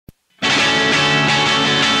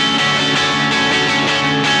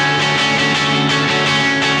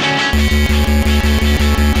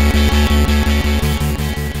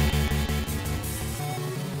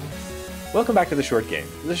Welcome back to The Short Game.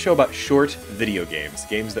 This is a show about short video games,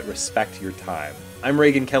 games that respect your time. I'm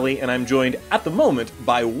Reagan Kelly, and I'm joined at the moment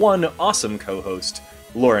by one awesome co-host,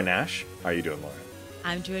 Laura Nash. How are you doing, Laura?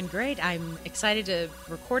 I'm doing great. I'm excited to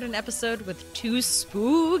record an episode with two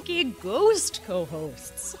spooky ghost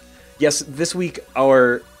co-hosts. Yes, this week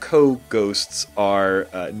our co-ghosts are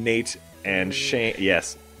Nate and Shane.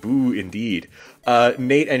 Yes, boo indeed.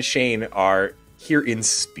 Nate and Shane are here in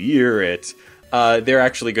spirit. They're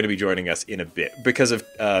actually going to be joining us in a bit. Because of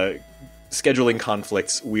scheduling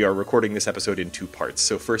conflicts, we are recording this episode in two parts.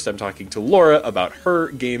 So first I'm talking to Laura about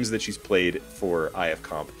her games that she's played for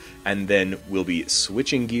IFComp, and then we'll be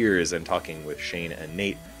switching gears and talking with Shane and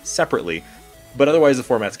Nate separately. But otherwise the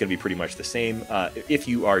format's going to be pretty much the same. If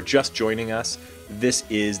you are just joining us, this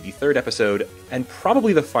is the third episode, and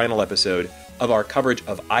probably the final episode, of our coverage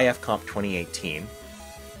of IFComp 2018.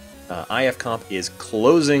 IFComp is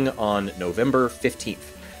closing on November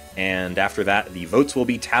 15th, and after that, the votes will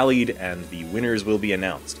be tallied and the winners will be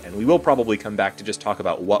announced. And we will probably come back to just talk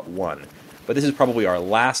about what won. But this is probably our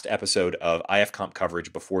last episode of IFComp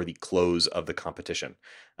coverage before the close of the competition.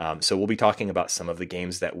 So we'll be talking about some of the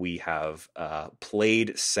games that we have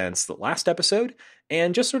played since the last episode,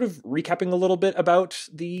 and just sort of recapping a little bit about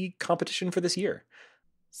the competition for this year.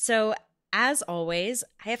 So, as always,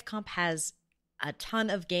 IFComp has a ton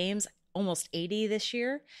of games, almost 80 this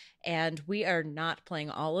year, and we are not playing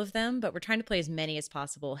all of them, but we're trying to play as many as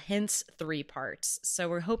possible, hence 3 parts. So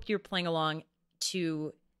we hope you're playing along.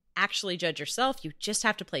 To actually judge yourself, you just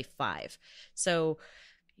have to play 5. So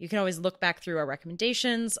you can always look back through our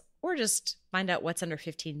recommendations or just find out what's under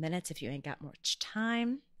 15 minutes if you ain't got much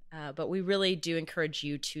time. But we really do encourage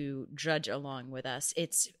you to judge along with us.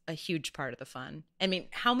 It's a huge part of the fun. I mean,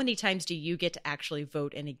 how many times do you get to actually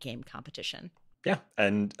vote in a game competition? Yeah,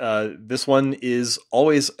 and this one is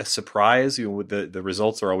always a surprise. The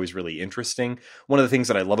results are always really interesting. One of the things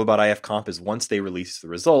that I love about IFComp is once they release the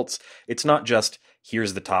results, it's not just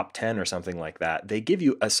here's the top 10 or something like that. They give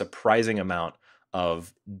you a surprising amount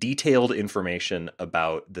of detailed information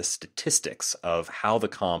about the statistics of how the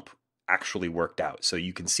comp actually worked out. So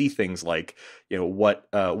you can see things like, what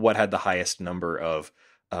had the highest number of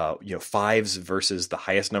 5s versus the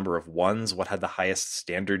highest number of 1s, what had the highest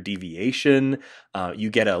standard deviation. You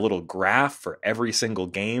get a little graph for every single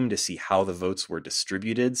game to see how the votes were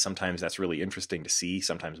distributed. Sometimes that's really interesting to see.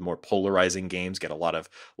 Sometimes more polarizing games get a lot of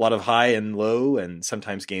high and low, and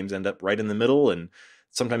sometimes games end up right in the middle, and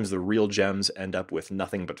sometimes the real gems end up with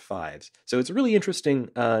nothing but 5s. So it's a really interesting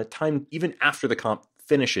time, even after the comp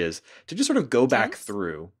finishes, to just sort of go back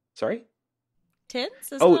through. Sorry? 10s?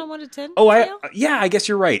 Isn't it 1 to 10? I guess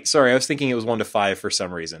you're right. Sorry, I was thinking it was 1 to 5 for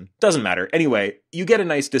some reason. Doesn't matter. Anyway, you get a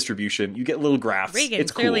nice distribution. You get little graphs. Reagan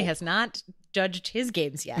clearly has not judged his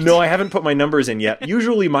games yet. No, I haven't put my numbers in yet.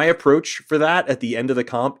 Usually my approach for that at the end of the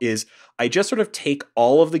comp is I just sort of take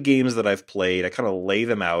all of the games that I've played. I kind of lay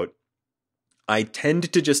them out. I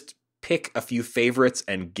tend to just pick a few favorites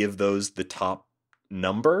and give those the top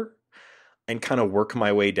number and kind of work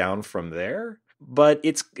my way down from there. But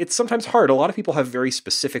it's sometimes hard. A lot of people have very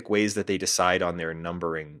specific ways that they decide on their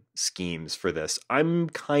numbering schemes for this. I'm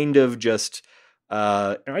kind of just,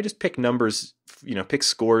 I just pick numbers, pick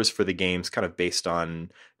scores for the games kind of based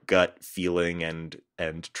on gut feeling and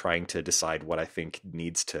trying to decide what I think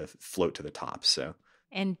needs to float to the top. So.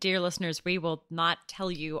 And dear listeners, we will not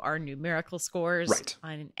tell you our numerical scores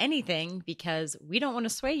on anything because we don't want to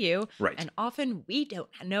sway you. Right. And often we don't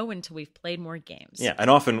know until we've played more games. Yeah, and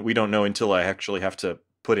often we don't know until I actually have to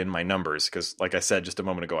put in my numbers because, like I said just a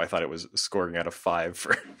moment ago, I thought it was scoring out of 5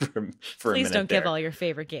 for a minute. Please don't give all your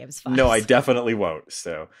favorite games 5s. No, I definitely won't.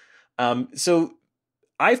 So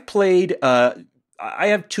I've played... I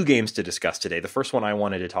have 2 games to discuss today. The first one I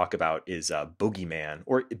wanted to talk about is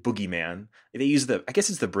Boogeyman. They use I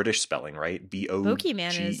guess it's the British spelling, right?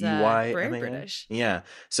 Boogeyman is very British. Yeah.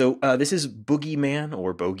 So this is Boogeyman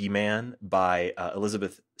or Bogeyman by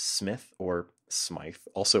Elizabeth Smith or Smythe,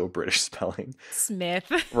 also a British spelling. Smith.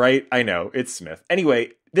 Right? I know, it's Smith.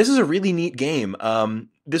 Anyway, this is a really neat game.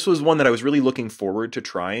 This was one that I was really looking forward to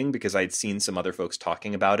trying because I'd seen some other folks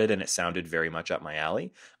talking about it and it sounded very much up my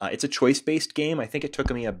alley. It's a choice-based game. I think it took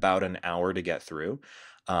me about an hour to get through.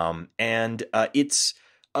 And it's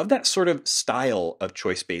of that sort of style of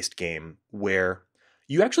choice-based game where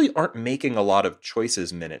you actually aren't making a lot of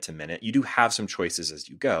choices minute to minute. You do have some choices as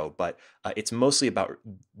you go, but it's mostly about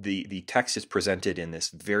the text is presented in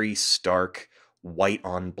this very stark white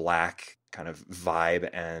on black kind of vibe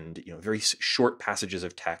and, very short passages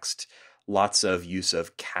of text, lots of use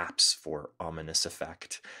of caps for ominous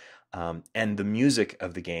effect. And the music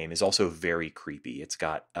of the game is also very creepy. It's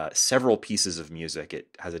got several pieces of music.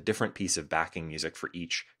 It has a different piece of backing music for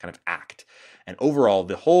each kind of act. And overall,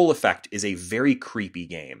 the whole effect is a very creepy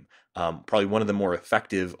game. Probably one of the more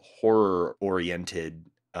effective horror-oriented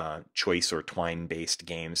choice or twine-based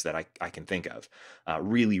games that I can think of.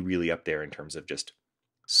 Really, really up there in terms of just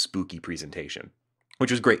spooky presentation,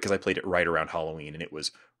 which was great because I played it right around Halloween and it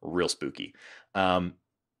was real spooky.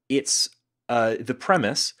 It's the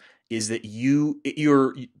premise is that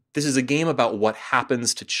you're this is a game about what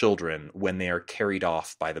happens to children when they are carried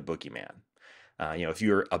off by the boogeyman. If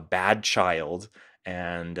you're a bad child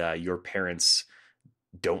and your parents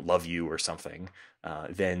don't love you or something,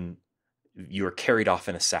 then you're carried off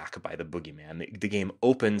in a sack by the boogeyman. The game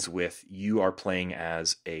opens with you are playing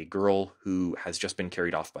as a girl who has just been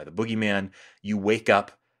carried off by the boogeyman. You wake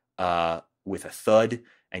up with a thud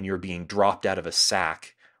and you're being dropped out of a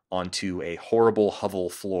sack onto a horrible hovel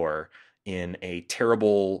floor in a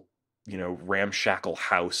terrible, ramshackle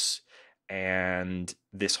house. And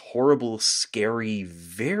this horrible, scary,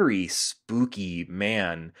 very spooky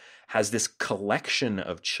man has this collection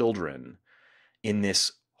of children in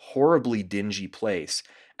this horribly dingy place.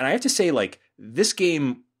 And I have to say, like, this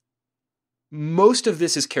game, most of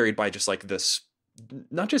this is carried by just like this,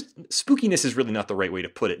 not just spookiness is really not the right way to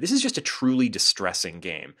put it. This is just a truly distressing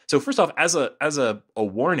game. So first off, as a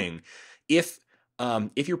warning, if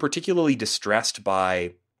you're particularly distressed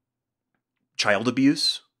by child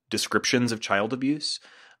abuse, descriptions of child abuse,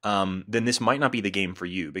 then this might not be the game for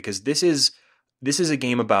you, because this is a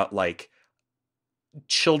game about like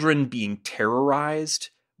children being terrorized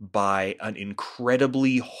by an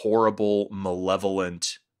incredibly horrible,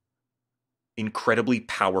 malevolent, incredibly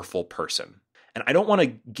powerful person. And I don't want to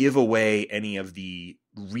give away any of the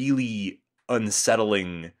really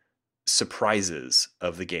unsettling surprises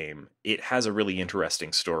of the game. It has a really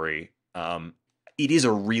interesting story. It is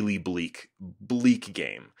a really bleak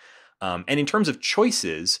game. And in terms of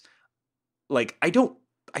choices, like I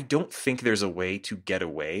don't think there's a way to get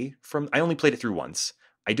away from. I only played it through once.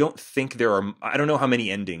 I don't know how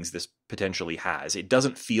many endings this potentially has. It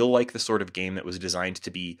doesn't feel like the sort of game that was designed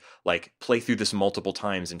to be like play through this multiple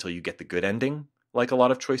times until you get the good ending, like a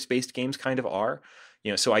lot of choice-based games kind of are.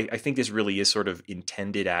 So I think this really is sort of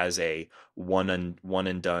intended as a one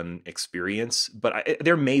and done experience, but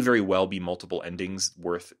there may very well be multiple endings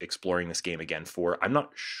worth exploring this game again for. I'm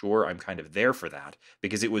not sure I'm kind of there for that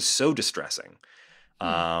because it was so distressing.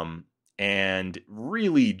 And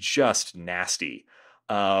really just nasty.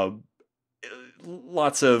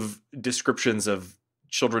 Lots of descriptions of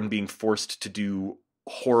children being forced to do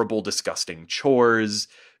horrible, disgusting chores,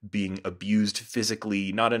 being abused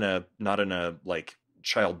physically, not in a like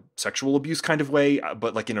child sexual abuse kind of way,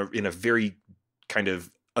 but like in a very kind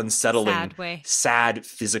of unsettling, sad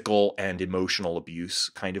physical and emotional abuse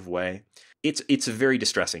kind of way. It's a very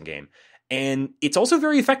distressing game. And it's also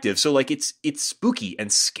very effective. So like it's spooky and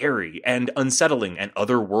scary and unsettling and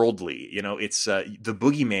otherworldly. It's the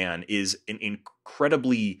boogeyman is an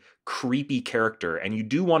incredibly creepy character, and you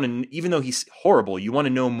do want to, even though he's horrible, you want to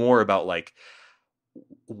know more about like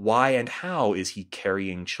why and how is he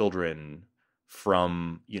carrying children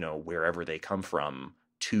from wherever they come from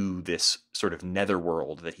to this sort of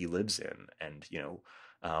netherworld that he lives in, and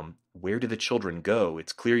where do the children go?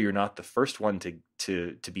 It's clear you're not the first one to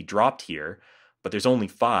be dropped here, but there's only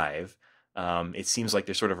 5. It seems like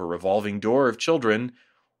there's sort of a revolving door of children.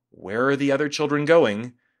 Where are the other children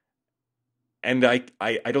going? And I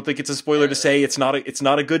don't think it's a spoiler to say it's not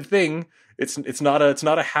a good thing. It's not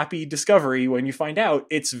a happy discovery when you find out.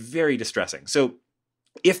 It's very distressing. So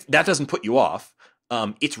if that doesn't put you off,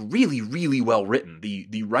 it's really, really well written.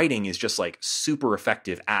 The writing is just like super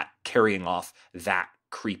effective at carrying off that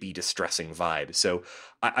creepy, distressing vibe. So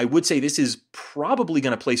I would say this is probably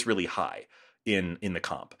going to place really high in the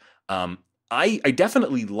comp. I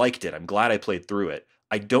definitely liked it. I'm glad I played through it.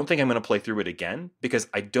 I don't think I'm going to play through it again because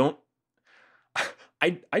I don't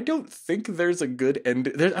think there's a good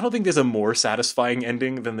end. I don't think there's a more satisfying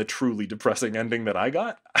ending than the truly depressing ending that I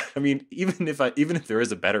got. I mean, even if there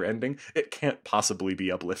is a better ending, it can't possibly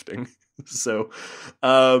be uplifting. So,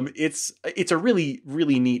 it's a really,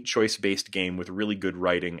 really neat choice-based game with really good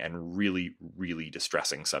writing and really, really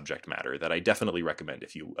distressing subject matter that I definitely recommend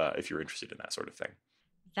if you're interested in that sort of thing.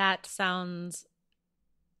 That sounds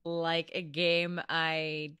like a game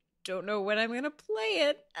I don't know when I'm going to play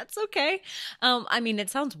it. That's okay. I mean,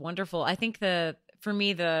 it sounds wonderful. I think for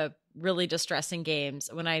me, the really distressing games,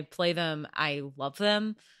 when I play them, I love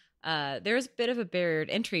them. There's a bit of a barrier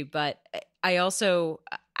to entry, but I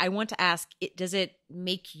want to ask, does it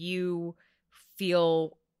make you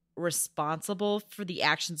feel responsible for the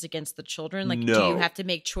actions against the children? Like, do you No. have to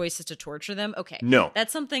make choices to torture them? Okay. No.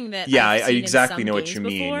 That's something that Yeah, I've I seen in exactly some know what games you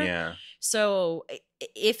mean. before. Yeah. So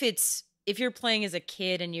if you're playing as a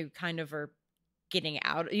kid and you kind of are getting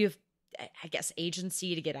out, you have, I guess,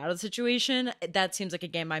 agency to get out of the situation, that seems like a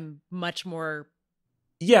game I'm much more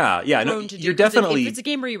Yeah, yeah. No, prone to you're do. Because if definitely. it's a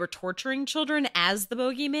game where you were torturing children as the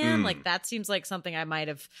bogeyman, like Mm, that seems like something I might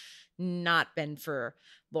have not been for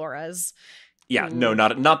Laura's. yeah, no, Ooh.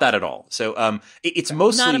 not that at all. So, it's Not a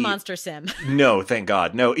mostly monster sim. no, thank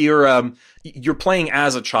God. No, you're playing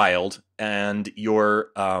as a child, and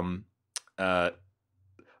uh,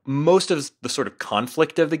 most of the sort of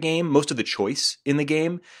conflict of the game, most of the choice in the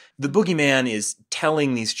game, the boogeyman is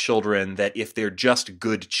telling these children that if they're just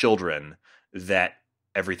good children, that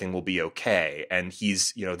everything will be okay, and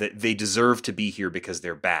that they deserve to be here because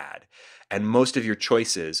they're bad. And most of your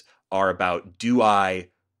choices are about, do I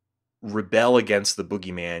rebel against the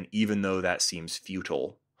boogeyman even though that seems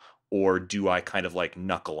futile, or do I kind of like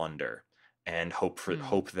knuckle under and hope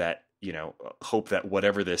that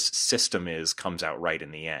whatever this system is comes out right in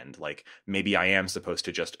the end. Like, maybe I am supposed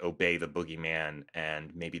to just obey the boogeyman,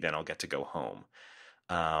 and maybe then I'll get to go home.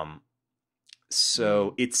 um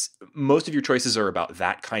so it's most of your choices are about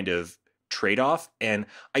that kind of trade-off, and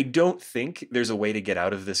I don't think there's a way to get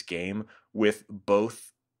out of this game with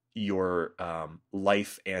both your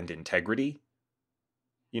life and integrity.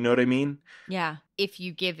 You know what I mean? Yeah. If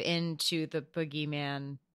you give in to the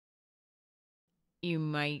boogeyman, you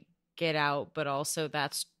might get out, but also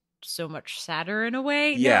that's so much sadder in a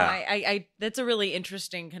way. No, Yeah. I that's a really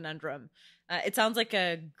interesting conundrum. It sounds like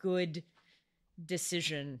a good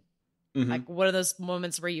decision. Mm-hmm. Like one of those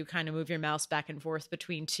moments where you kind of move your mouse back and forth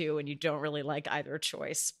between two and you don't really like either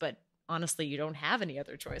choice, but honestly, you don't have any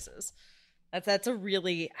other choices. That's a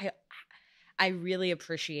really, I really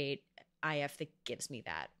appreciate IF that gives me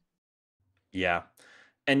that. Yeah,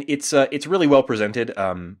 and it's really well presented.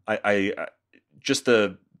 I just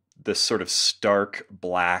the sort of stark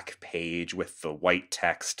black page with the white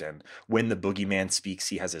text, and when the boogeyman speaks,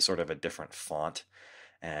 he has a sort of a different font.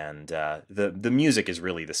 And the music is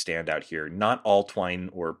really the standout here. Not all Twine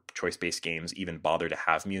or choice-based games even bother to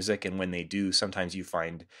have music, and when they do, sometimes you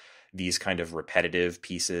find these kind of repetitive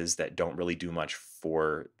pieces that don't really do much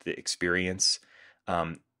for the experience.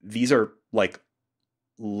 These are like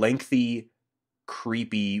lengthy,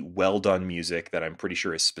 creepy, well done music that I'm pretty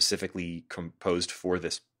sure is specifically composed for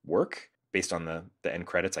this work based on the end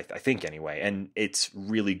credits, I think anyway. And it's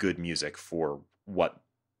really good music for what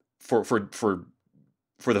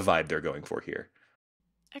for the vibe they're going for here.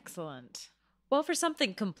 Excellent. Well, for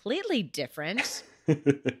something completely different.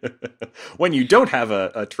 When you don't have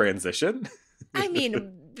a transition. I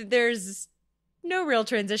mean, there's no real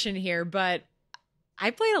transition here, but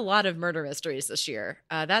I played a lot of murder mysteries this year.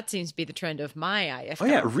 That seems to be the trend of my IFComp. Oh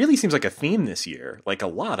yeah, it really seems like a theme this year. Like a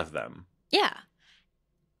lot of them. Yeah.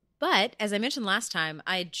 But as I mentioned last time,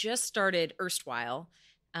 I just started Erstwhile.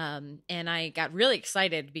 And I got really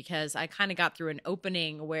excited because I kind of got through an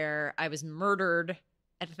opening where I was murdered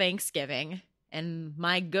at Thanksgiving, and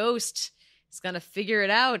my ghost is going to figure it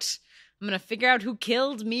out. I'm going to figure out who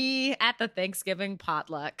killed me at the Thanksgiving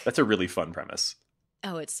potluck. That's a really fun premise.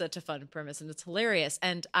 Oh, it's such a fun premise, and it's hilarious.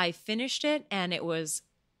 And I finished it, and it was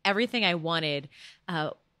everything I wanted.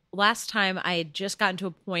 Last time, I had just gotten to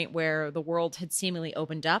a point where the world had seemingly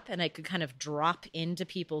opened up, and I could kind of drop into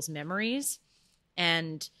people's memories.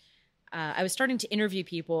 And I was starting to interview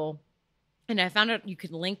people, and I found out you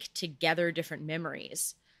could link together different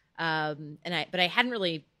memories. But I hadn't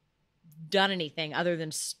really done anything other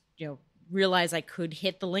than realize I could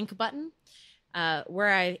hit the link button.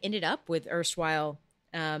 Where I ended up with Erstwhile,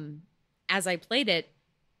 as I played it,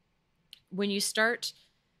 when you start,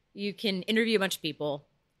 you can interview a bunch of people,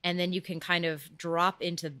 and then you can kind of drop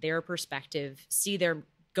into their perspective,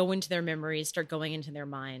 go into their memories, start going into their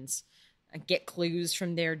minds, get clues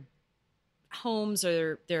from their homes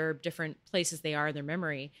or their different places they are in their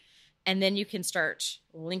memory. And then you can start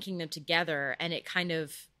linking them together, and it kind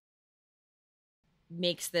of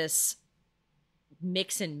makes this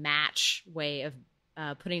mix and match way of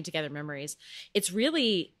putting together memories. It's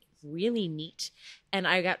really, really neat. And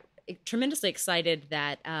I got tremendously excited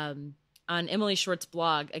that on Emily Short's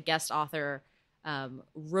blog, a guest author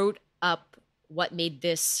wrote up what made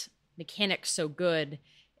this mechanic so good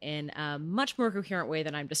in a much more coherent way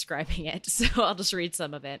than I'm describing it. So I'll just read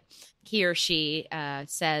some of it. He or she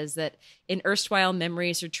says that in Erstwhile,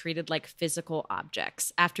 memories are treated like physical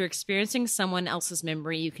objects. After experiencing someone else's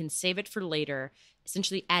memory, you can save it for later,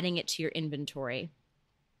 essentially adding it to your inventory.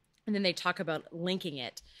 And then they talk about linking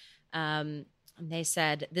it. They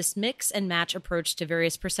said, this mix and match approach to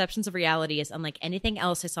various perceptions of reality is unlike anything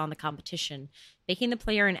else I saw in the competition. Making the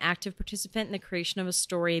player an active participant in the creation of a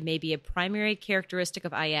story may be a primary characteristic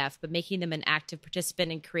of IF, but making them an active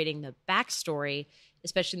participant in creating the backstory,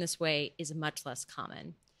 especially in this way, is much less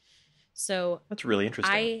common. So That's really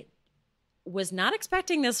interesting. I was not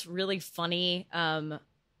expecting this really funny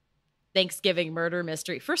Thanksgiving murder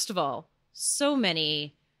mystery. First of all, so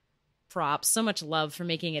many props, so much love for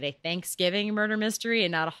making it a Thanksgiving murder mystery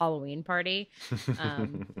and not a Halloween party.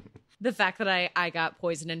 The fact that I got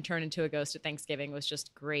poisoned and turned into a ghost at Thanksgiving was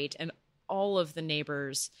just great. And all of the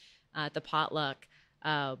neighbors at the potluck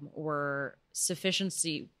were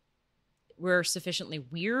sufficiently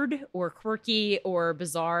weird or quirky or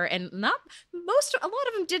bizarre, and a lot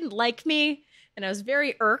of them didn't like me, and I was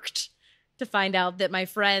very irked to find out that my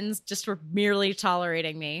friends just were merely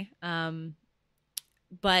tolerating me.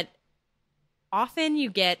 But often you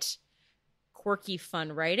get quirky,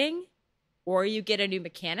 fun writing, or you get a new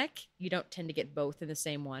mechanic. You don't tend to get both in the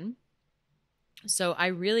same one. So I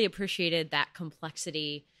really appreciated that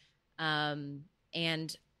complexity.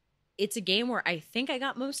 And it's a game where I think I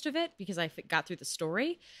got most of it because I got through the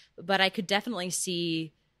story, but I could definitely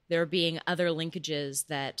see there being other linkages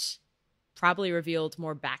that probably revealed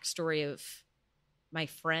more backstory of my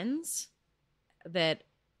friends that,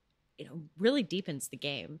 really deepens the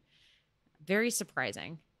game. Very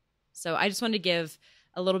surprising. So I just wanted to give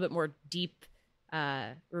a little bit more deep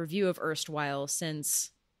review of Erstwhile, since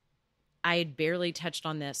I had barely touched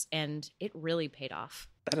on this and it really paid off.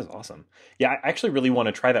 That is awesome. Yeah, I actually really want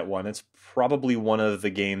to try that one. It's probably one of the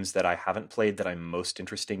games that I haven't played that I'm most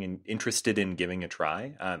interested in giving a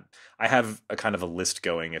try. I have a kind of a list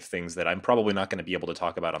going of things that I'm probably not going to be able to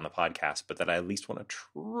talk about on the podcast, but that I at least want to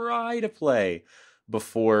try to play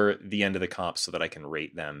before the end of the comp so that I can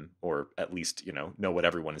rate them, or at least, know what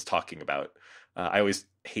everyone is talking about. I always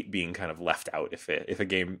hate being kind of left out if a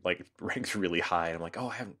game like ranks really high and I'm like,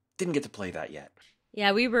 oh, didn't get to play that yet.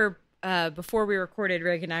 Yeah, we were before we recorded,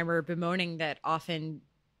 Rick and I were bemoaning that often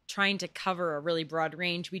trying to cover a really broad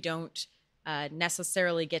range, we don't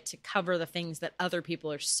necessarily get to cover the things that other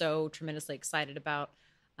people are so tremendously excited about.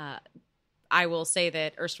 I will say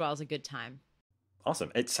that Erstwhile is a good time.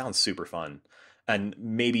 Awesome. It sounds super fun. And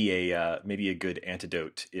maybe a good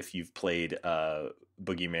antidote if you've played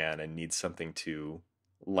Boogeyman and need something to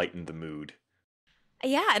lighten the mood.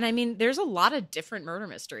 Yeah, and I mean, there's a lot of different murder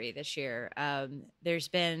mystery this year. There's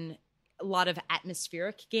been a lot of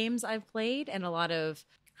atmospheric games I've played and a lot of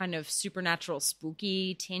kind of supernatural,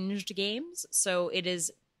 spooky tinged games. So it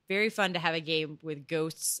is very fun to have a game with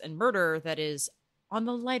ghosts and murder that is on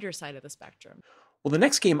the lighter side of the spectrum. Well, the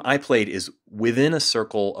next game I played is Within a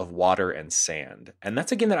Circle of Water and Sand. And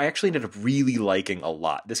that's a game that I actually ended up really liking a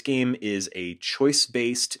lot. This game is a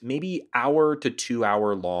choice-based, maybe hour to 2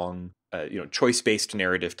 hour long, choice-based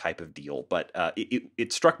narrative type of deal. But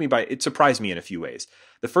it surprised me in a few ways.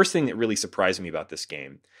 The first thing that really surprised me about this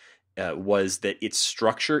game was that its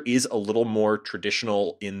structure is a little more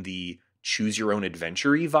traditional in the choose your own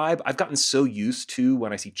adventure-y vibe. I've gotten so used to,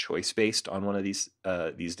 when I see choice based on one of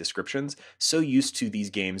these descriptions, so used to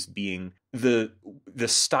these games being the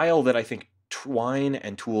style that I think Twine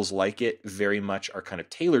and tools like it very much are kind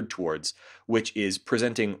of tailored towards, which is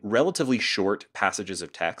presenting relatively short passages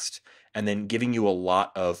of text and then giving you a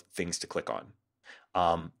lot of things to click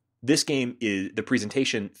on. This game, the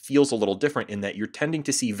presentation feels a little different in that you're tending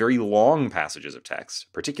to see very long passages of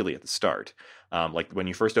text, particularly at the start. Like when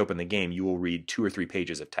you first open the game, you will read 2 or 3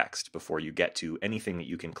 pages of text before you get to anything that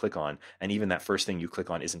you can click on. And even that first thing you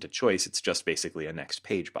click on isn't a choice. It's just basically a next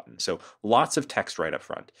page button. So lots of text right up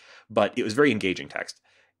front. But it was very engaging text.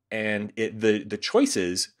 And the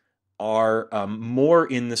choices are more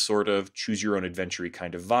in the sort of choose your own adventure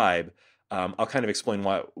kind of vibe. I'll kind of explain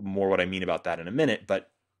what I mean about that in a minute.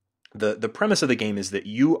 But the premise of the game is that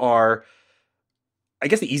you are, I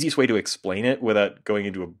guess the easiest way to explain it without going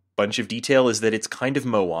into a bunch of detail is that it's kind of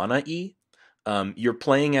Moana-y. You're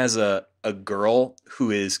playing as a girl who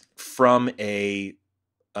is from a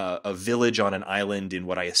village on an island in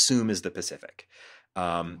what I assume is the Pacific.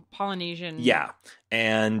 Polynesian. Yeah.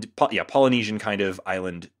 And Polynesian kind of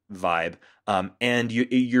island vibe. And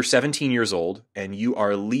you're 17 years old and you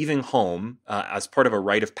are leaving home as part of a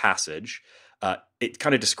rite of passage. It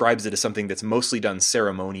kind of describes it as something that's mostly done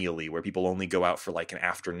ceremonially, where people only go out for like an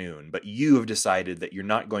afternoon. But you have decided that you're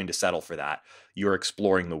not going to settle for that. You're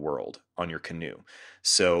exploring the world on your canoe.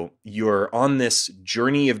 So you're on this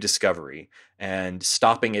journey of discovery and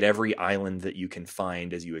stopping at every island that you can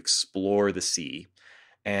find as you explore the sea.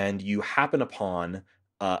 And you happen upon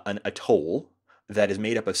an atoll that is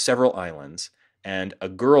made up of several islands. and a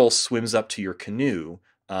girl swims up to your canoe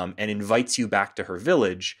and invites you back to her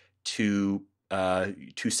village to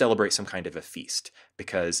celebrate some kind of a feast,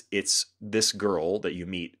 because it's this girl that you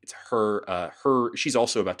meet. It's her. She's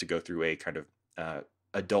also about to go through a kind of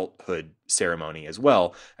adulthood ceremony as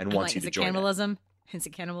well, and I'm wants like, you is to it join it. cannibalism? Is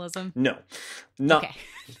it cannibalism? No, not. Okay.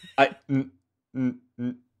 I.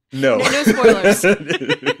 No. No spoilers.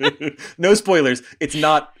 No spoilers. It's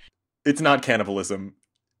not. It's not cannibalism.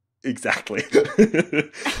 Exactly.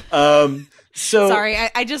 So. Sorry,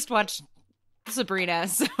 I just watched Sabrina.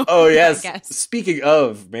 So Oh I yes. guess. Speaking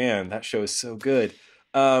of, man, that show is so good.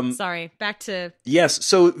 Sorry, back to Yes.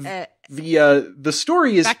 So the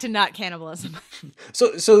story is back to not cannibalism.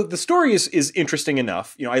 so the story is interesting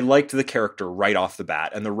enough. I liked the character right off the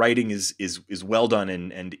bat, and the writing is well done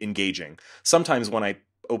and engaging. Sometimes when I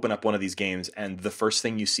open up one of these games and the first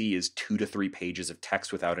thing you see is 2 to 3 pages of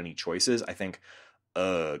text without any choices, I think,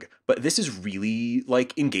 ugh. But this is really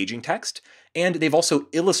like engaging text, and they've also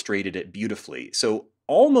illustrated it beautifully. So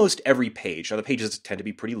almost every page, now the pages tend to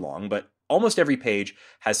be pretty long, but almost every page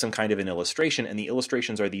has some kind of an illustration, and the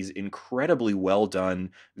illustrations are these incredibly well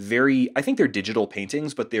done, I think they're digital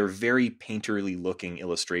paintings, but they're very painterly looking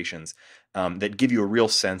illustrations that give you a real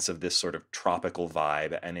sense of this sort of tropical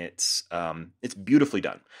vibe, and it's beautifully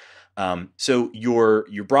done. So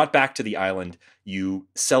you're brought back to the island, you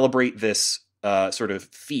celebrate this sort of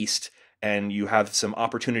feast, and you have some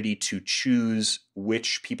opportunity to choose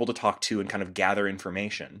which people to talk to and kind of gather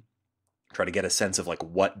information. Try to get a sense of like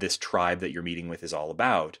what this tribe that you're meeting with is all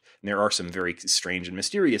about. And there are some very strange and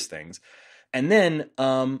mysterious things. And then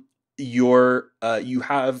you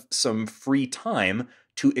have some free time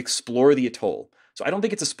to explore the atoll. So I don't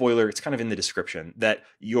think it's a spoiler. It's kind of in the description that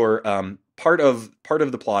your part of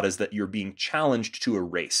the plot is that you're being challenged to a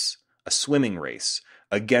race, a swimming race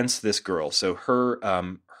against this girl. So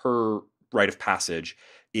her rite of passage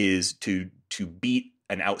is to beat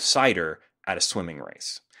an outsider at a swimming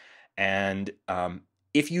race. And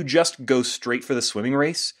if you just go straight for the swimming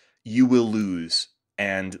race, you will lose.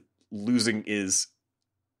 And losing it's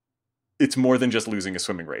more than just losing a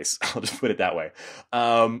swimming race. I'll just put it that way.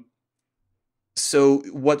 So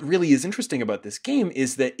what really is interesting about this game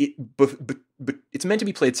is that it's meant to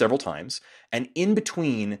be played several times, and in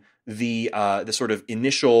between the sort of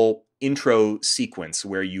initial intro sequence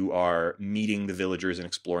where you are meeting the villagers and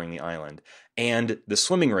exploring the island, and the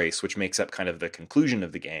swimming race, which makes up kind of the conclusion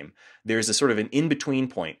of the game, there's a sort of an in-between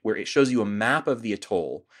point where it shows you a map of the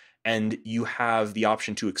atoll, and you have the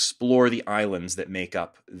option to explore the islands that make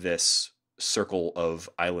up this circle of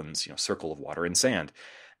islands, circle of water and sand.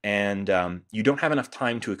 And you don't have enough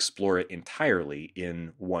time to explore it entirely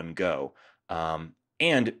in one go.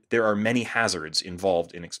 And there are many hazards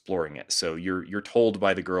involved in exploring it. So you're told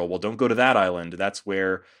by the girl, well, don't go to that island. That's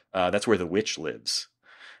where the witch lives.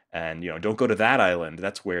 And don't go to that island.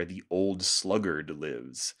 That's where the old sluggard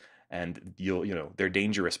lives. And they're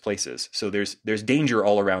dangerous places. So there's danger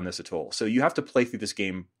all around this atoll. So you have to play through this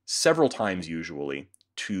game several times usually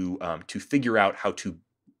to figure out how to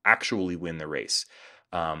actually win the race.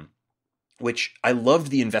 Which I loved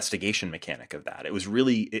the investigation mechanic of that. It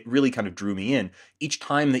really kind of drew me in. Each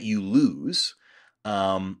time that you lose,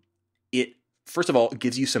 it first of all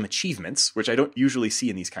gives you some achievements, which I don't usually see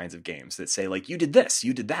in these kinds of games, that say like, you did this,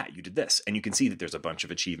 you did that, you did this, and you can see that there's a bunch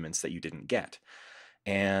of achievements that you didn't get.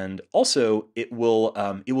 And also, it will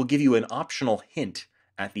give you an optional hint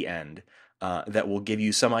at the end that will give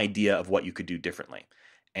you some idea of what you could do differently.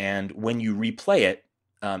 And when you replay it,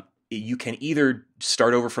 you can either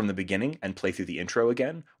start over from the beginning and play through the intro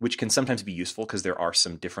again, which can sometimes be useful because there are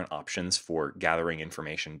some different options for gathering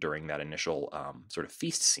information during that initial sort of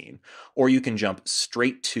feast scene, or you can jump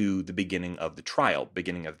straight to the beginning of the trial,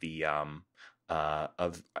 beginning of the I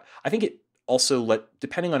think it also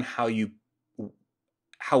depending on how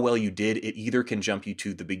well you did, it either can jump you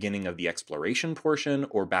to the beginning of the exploration portion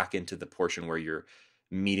or back into the portion where you're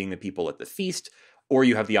meeting the people at the feast, or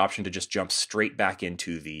you have the option to just jump straight back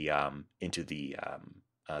into the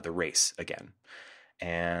race again.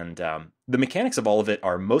 And the mechanics of all of it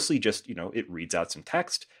are mostly just, it reads out some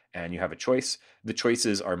text and you have a choice. The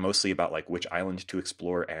choices are mostly about like which island to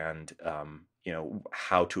explore and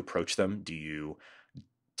how to approach them. Do you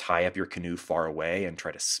tie up your canoe far away and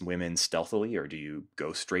try to swim in stealthily, or do you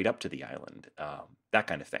go straight up to the island? That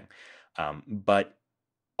kind of thing. But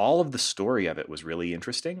all of the story of it was really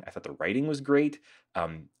interesting. I thought the writing was great.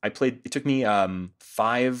 It took me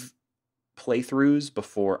 5 playthroughs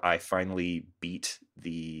before I finally beat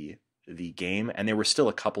the game, and there were still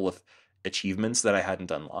a couple of achievements that I hadn't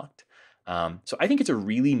unlocked. So I think it's a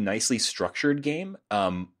really nicely structured game.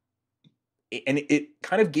 and it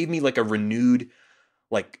kind of gave me like a renewed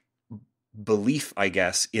like belief, I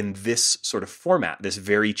guess, in this sort of format, this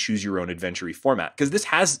very choose your own adventure format. Because this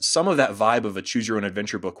has some of that vibe of a choose your own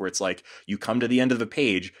adventure book where it's like you come to the end of the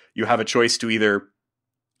page, you have a choice to either,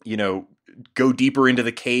 go deeper into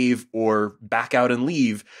the cave or back out and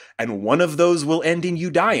leave. And one of those will end in you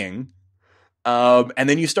dying. And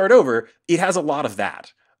then you start over. It has a lot of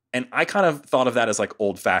that. And I kind of thought of that as like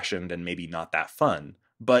old fashioned and maybe not that fun.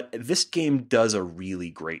 But this game does a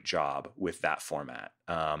really great job with that format.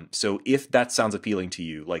 So if that sounds appealing to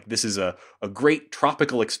you, like this is a great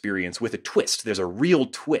tropical experience with a twist. There's a real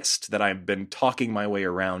twist that I've been talking my way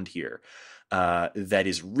around here that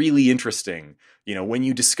is really interesting. When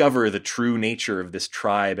you discover the true nature of this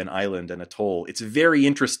tribe and island and atoll, it's very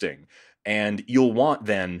interesting. And you'll want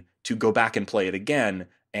then to go back and play it again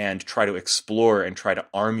and try to explore and try to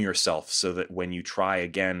arm yourself so that when you try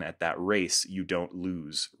again at that race, you don't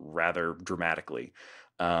lose rather dramatically.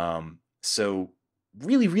 So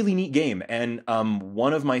really, really neat game. And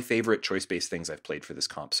one of my favorite choice-based things I've played for this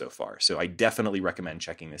comp so far. So I definitely recommend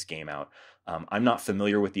checking this game out. I'm not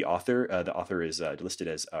familiar with the author. The author is listed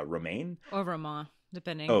as Romain. Or Roman,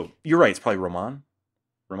 depending. Oh, you're right. It's probably Roman.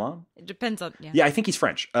 Roman? It depends on, Yeah, I think he's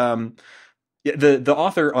French. Yeah, the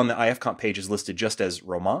author on the IFComp page is listed just as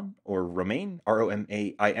Roman or Romain, Romain.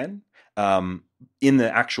 In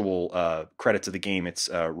the actual credits of the game, it's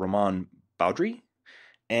Roman Baudry.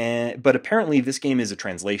 But apparently this game is a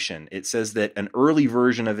translation. It says that an early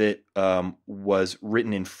version of it was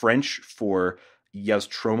written in French for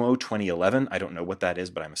Yaztromo 2011. I don't know what that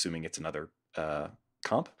is, but I'm assuming it's another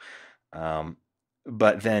comp.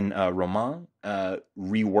 But then Roman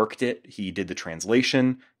reworked it. He did the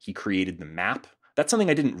translation. He created the map. That's something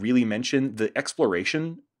I didn't really mention. The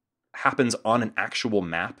exploration happens on an actual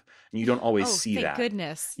map, and you don't always see that. Thank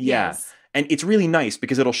goodness. Yeah. Yes. And it's really nice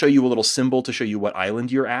because it'll show you a little symbol to show you what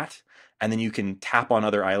island you're at. And then you can tap on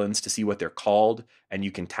other islands to see what they're called. And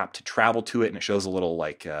you can tap to travel to it. And it shows a little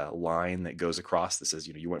like line that goes across that says,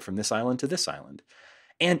 you went from this island to this island.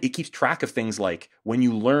 And it keeps track of things like when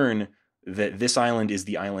you learn that this island is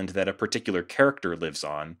the island that a particular character lives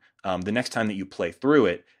on, the next time that you play through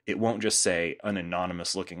it, it won't just say an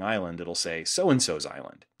anonymous looking island. It'll say so-and-so's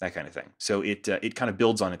island, that kind of thing. So it kind of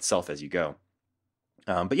builds on itself as you go.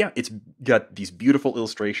 But yeah, it's got these beautiful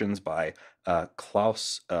illustrations by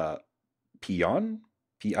Klaus Pillon,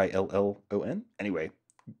 Pillon. Anyway,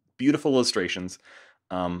 beautiful illustrations.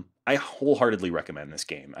 I wholeheartedly recommend this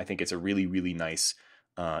game. I think it's a really, really nice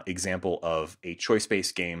example of a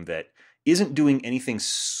choice-based game that isn't doing anything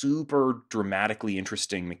super dramatically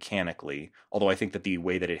interesting mechanically, although I think that the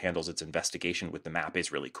way that it handles its investigation with the map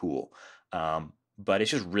is really cool. But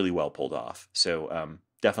it's just really well pulled off. So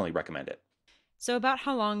definitely recommend it. So about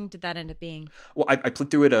how long did that end up being? Well, I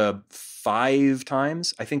played through it 5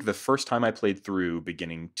 times. I think the first time I played through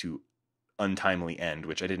beginning to untimely end,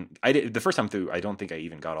 which I didn't. The first time through, I don't think I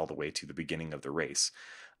even got all the way to the beginning of the race.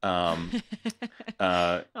 You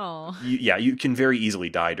can very easily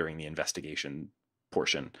die during the investigation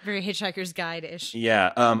portion. Very Hitchhiker's Guide-ish.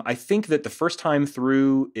 Yeah, I think that the first time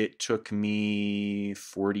through, it took me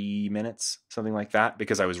 40 minutes, something like that,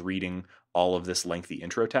 because I was reading all of this lengthy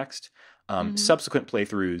intro text. Subsequent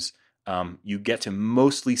playthroughs, you get to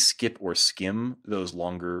mostly skip or skim those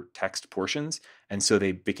longer text portions, and so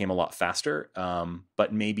they became a lot faster.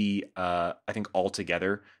 But maybe I think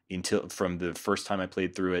altogether, from the first time I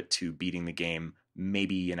played through it to beating the game,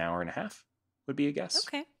 maybe an hour and a half would be a guess.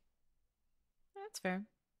 Okay, that's fair.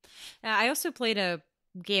 I also played a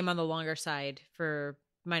game on the longer side for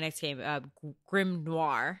my next game, Grim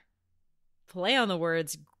Noir. Play on the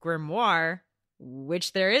words grimoire,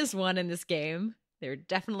 which there is one in this game. There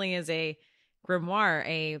definitely is a grimoire,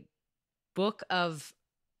 a book of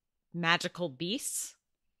magical beasts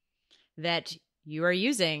that you are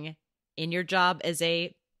using in your job as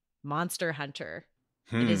a monster hunter.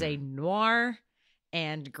 It is a noir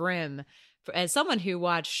and grim. As someone who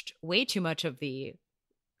watched way too much of the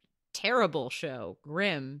terrible show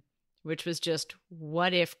Grimm, which was just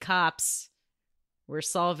what if cops were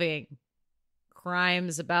solving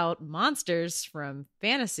crimes about monsters from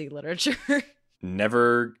fantasy literature.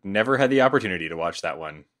 Never had the opportunity to watch that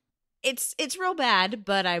one. It's real bad,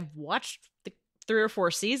 but I've watched the 3 or 4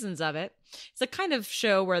 seasons of it. It's a kind of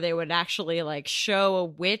show where they would actually like show a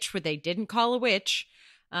witch what they didn't call a witch.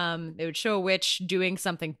 They would show a witch doing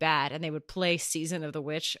something bad, and they would play Season of the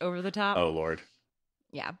Witch over the top. Oh, Lord.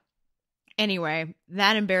 Yeah. Anyway,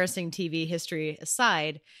 that embarrassing TV history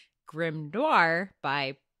aside, Grim Noir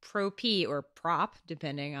by Pro P or Prop,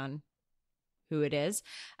 depending on who it is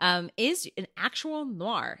an actual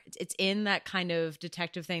noir. It's in that kind of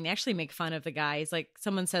detective thing. They actually make fun of the guy. He's like,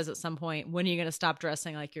 someone says at some point, when are you going to stop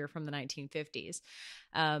dressing like you're from the 1950s?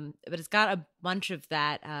 But it's got a bunch of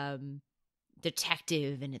that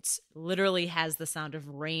detective, and it's literally has the sound of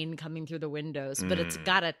rain coming through the windows, but it's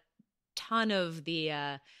got a ton of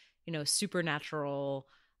the supernatural.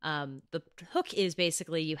 The hook is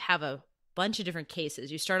basically you have a bunch of different cases.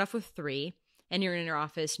 You start off with 3, and you're in your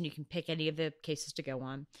office, and you can pick any of the cases to go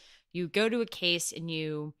on. You go to a case and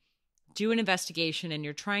you do an investigation, and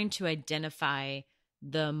you're trying to identify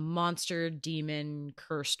the monster, demon,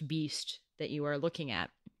 cursed beast that you are looking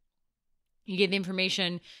at. You get the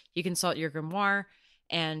information, you consult your grimoire,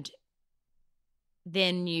 and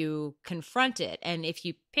then you confront it. And if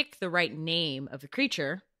you pick the right name of the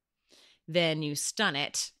creature, then you stun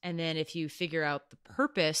it. And then if you figure out the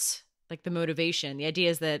purpose, like the motivation, the idea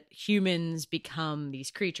is that humans become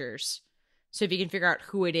these creatures. So if you can figure out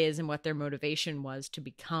who it is and what their motivation was to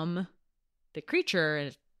become the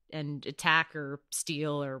creature and attack or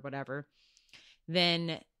steal or whatever,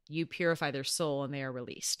 then you purify their soul and they are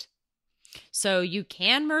released. So you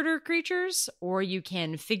can murder creatures, or you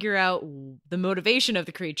can figure out the motivation of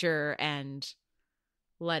the creature and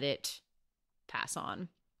let it pass on.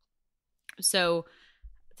 So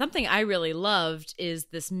something I really loved is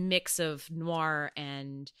this mix of noir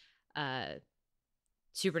and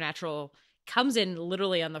supernatural comes in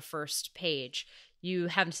literally on the first page. You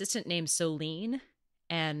have an assistant named Solene,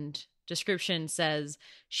 and description says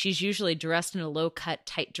she's usually dressed in a low-cut,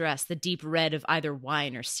 tight dress, the deep red of either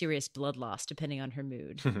wine or serious blood loss, depending on her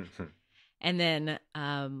mood. And then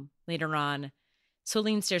later on,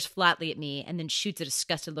 Solene stares flatly at me and then shoots a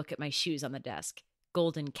disgusted look at my shoes on the desk.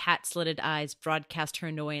 Golden cat-slitted eyes broadcast her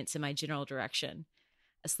annoyance in my general direction.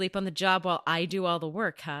 Asleep on the job while I do all the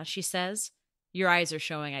work, huh? She says. Your eyes are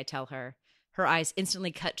showing, I tell her. Her eyes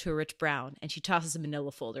instantly cut to a rich brown, and she tosses a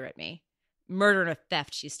manila folder at me. Murder and a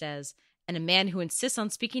theft, she says, and a man who insists on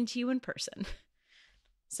speaking to you in person.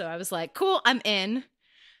 So I was like, cool, I'm in.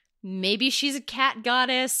 Maybe she's a cat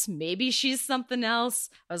goddess. Maybe she's something else.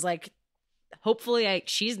 I was like, hopefully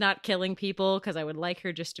she's not killing people, because I would like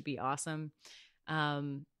her just to be awesome.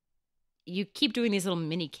 You keep doing these little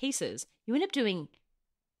mini cases. You end up doing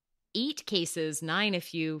 8 cases, 9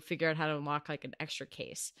 if you figure out how to unlock like an extra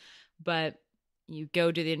case. But you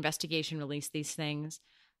go do the investigation, release these things.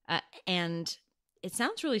 And it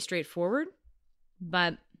sounds really straightforward,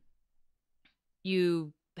 but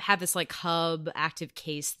you have this like hub active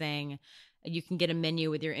case thing. You can get a menu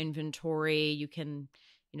with your inventory. You can,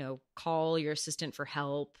 call your assistant for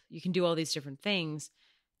help. You can do all these different things,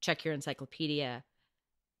 check your encyclopedia,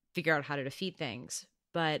 figure out how to defeat things.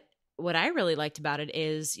 But what I really liked about it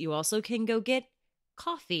is you also can go get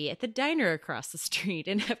coffee at the diner across the street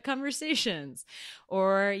and have conversations,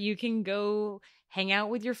 or you can go hang out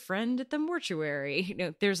with your friend at the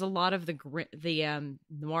mortuary. There's a lot of the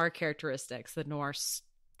noir characteristics, the noir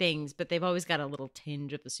things, but they've always got a little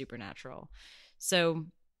tinge of the supernatural. So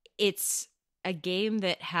it's a game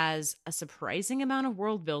that has a surprising amount of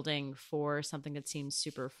world building for something that seems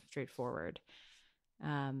super straightforward.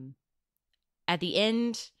 At the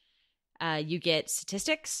end, you get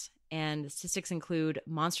statistics, and the statistics include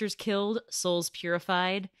monsters killed, souls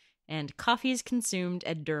purified, and coffees consumed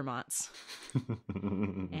at Dermont's.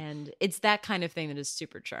 And it's that kind of thing that is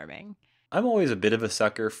super charming. I'm always a bit of a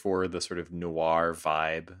sucker for the sort of noir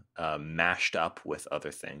vibe mashed up with other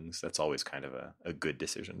things. That's always kind of a good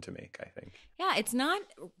decision to make, I think. Yeah, it's not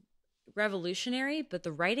revolutionary, but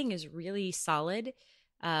the writing is really solid.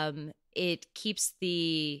 It keeps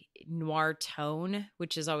the noir tone,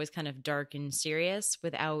 which is always kind of dark and serious,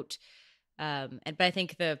 without but I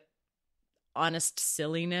think the honest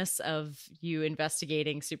silliness of you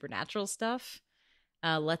investigating supernatural stuff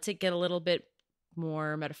lets it get a little bit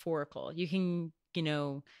more metaphorical. You can,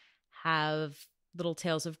 have little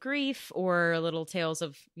tales of grief or little tales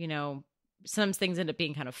of, some things end up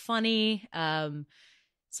being kind of funny.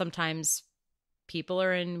 Sometimes people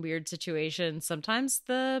are in weird situations. Sometimes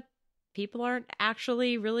the people aren't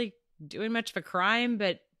actually really doing much of a crime,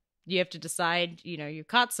 but you have to decide, you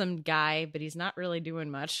caught some guy, but he's not really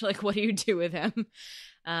doing much. Like, what do you do with him?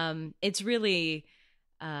 It's really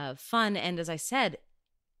fun. And as I said,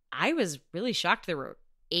 I was really shocked there were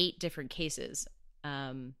 8 different cases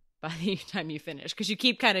by the time you finish, because you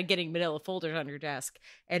keep kind of getting manila folders on your desk,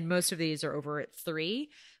 and most of these are over at 3,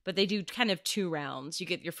 but they do kind of 2 rounds. You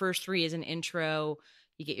get your first 3 as an intro,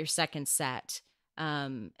 you get your second set,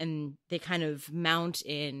 and they kind of mount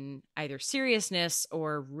in either seriousness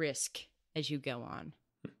or risk as you go on.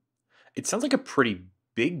 It sounds like a pretty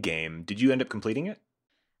big game. Did you end up completing it?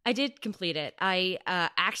 I did complete it. I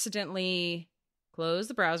accidentally closed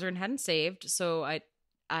the browser and hadn't saved, so I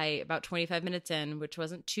about 25 minutes in, which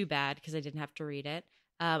wasn't too bad because I didn't have to read it.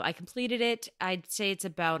 I completed it. I'd say it's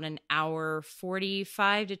about an hour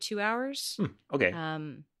 45 to 2 hours. Okay.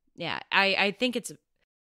 Yeah, I think it's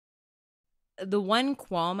the one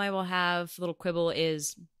qualm I will have, little quibble,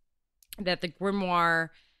 is that the grimoire,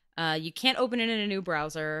 you can't open it in a new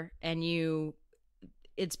browser, and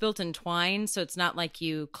it's built in Twine, so it's not like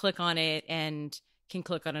you click on it and can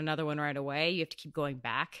click on another one right away. You have to keep going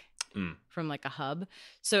back from like a hub.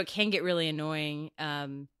 So it can get really annoying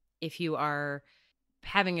if you are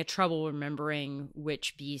having a trouble remembering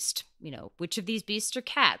which beast, which of these beasts are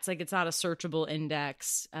cats. Like, it's not a searchable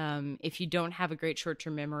index. If you don't have a great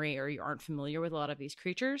short-term memory or you aren't familiar with a lot of these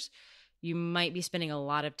creatures, you might be spending a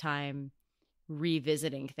lot of time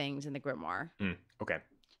revisiting things in the grimoire. Okay.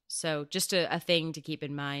 So just a thing to keep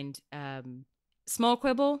in mind. Small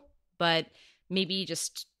quibble, but maybe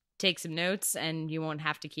just take some notes and you won't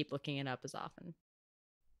have to keep looking it up as often.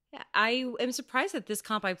 Yeah, I am surprised that this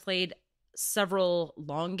comp I played several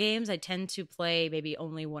long games. I tend to play maybe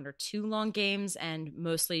only 1 or 2 long games and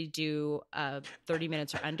mostly do 30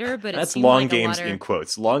 minutes or under. But that's long games in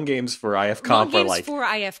quotes. Long games for IFComp are like for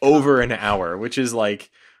IFComp. Over an hour, which is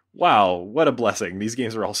like, wow, what a blessing. These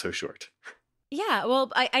games are all so short. Yeah, well,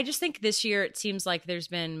 I just think this year it seems like there's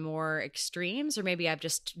been more extremes, or maybe I've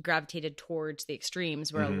just gravitated towards the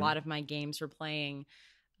extremes where a lot of my games were playing,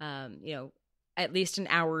 at least an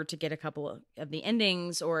hour to get a couple of the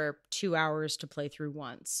endings or 2 hours to play through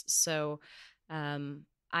once. So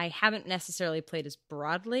I haven't necessarily played as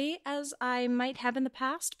broadly as I might have in the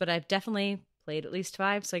past, but I've definitely played at least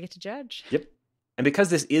 5, so I get to judge. Yep. And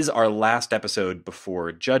because this is our last episode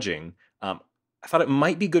before judging, I thought it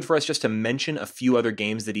might be good for us just to mention a few other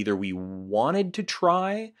games that either we wanted to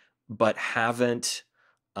try but haven't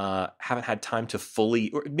had time to fully,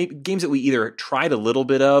 or maybe games that we either tried a little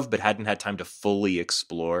bit of but hadn't had time to fully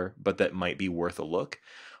explore, but that might be worth a look,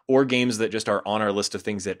 or games that just are on our list of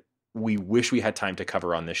things that we wish we had time to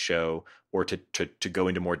cover on this show or to go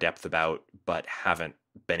into more depth about, but haven't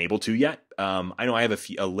been able to yet. I know I have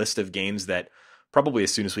a list of games that probably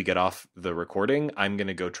as soon as we get off the recording, I'm going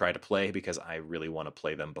to go try to play because I really want to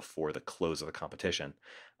play them before the close of the competition.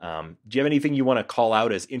 Do you have anything you want to call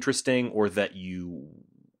out as interesting or that you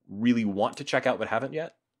really want to check out but haven't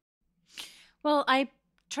yet? Well, I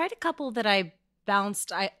tried a couple that I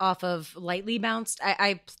lightly bounced.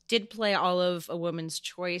 I did play all of A Woman's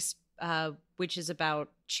Choice, which is about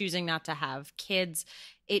choosing not to have kids.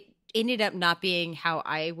 It ended up not being how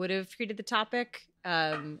I would have treated the topic.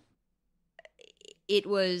 It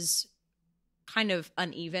was kind of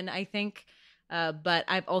uneven, I think. But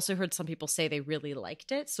I've also heard some people say they really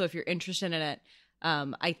liked it. So if you're interested in it,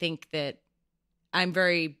 I think that I'm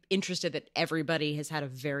very interested that everybody has had a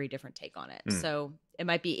very different take on it. So it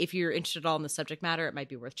might be, if you're interested at all in the subject matter, it might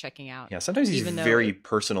be worth checking out. Yeah, sometimes these very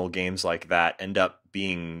personal games like that end up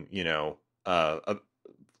being,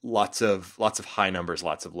 lots of high numbers,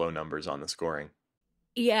 lots of low numbers on the scoring.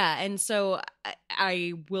 Yeah, and so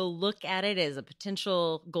I will look at it as a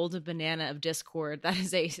potential golden banana of Discord. That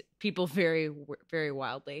is people very, very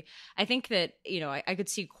wildly. I think that, I could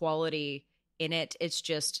see quality in it. It's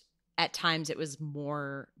just at times it was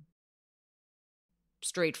more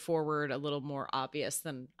straightforward, a little more obvious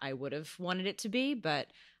than I would have wanted it to be. But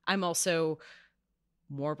I'm also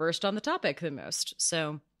more versed on the topic than most.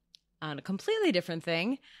 So on a completely different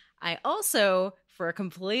thing, I also, for a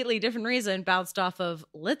completely different reason, bounced off of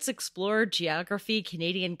Let's Explore Geography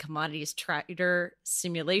Canadian Commodities Trader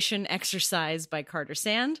Simulation Exercise by Carter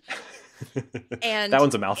Sand. And that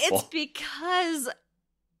one's a mouthful. It's because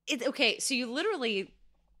so you literally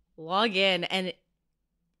log in, and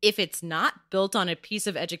if it's not built on a piece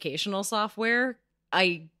of educational software,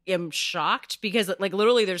 I am shocked because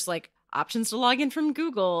literally there's options to log in from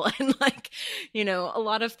Google and a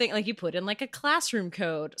lot of things, you put in a classroom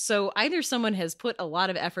code. So either someone has put a lot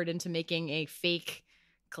of effort into making a fake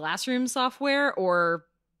classroom software or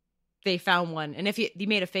they found one. And if you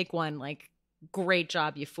made a fake one, great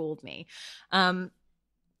job, you fooled me.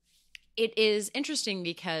 It is interesting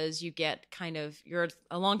because you get you're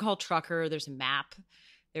a long haul trucker. There's a map.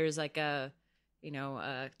 There's a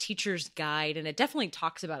teacher's guide, and it definitely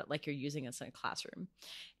talks about it like you're using it in a classroom.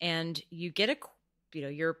 And you get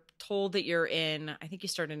you're told that you're in, I think you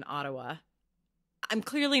start in Ottawa. I'm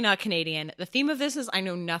clearly not Canadian. The theme of this is I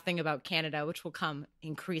know nothing about Canada, which will come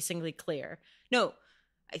increasingly clear. No,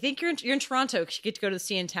 I think you're in Toronto because you get to go to the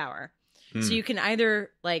CN Tower. So you can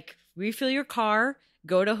either refill your car,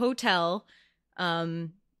 go to a hotel,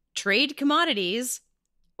 trade commodities,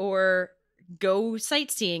 or go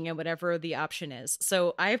sightseeing and whatever the option is.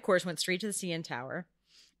 So I, of course, went straight to the CN Tower.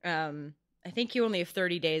 I think you only have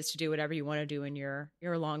 30 days to do whatever you want to do in your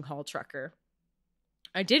long haul trucker.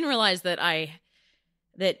 I didn't realize that I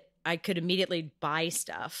could immediately buy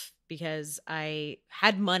stuff because I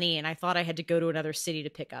had money and I thought I had to go to another city to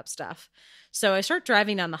pick up stuff. So I start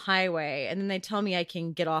driving down the highway and then they tell me I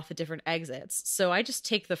can get off at different exits. So I just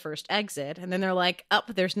take the first exit and then they're like, oh,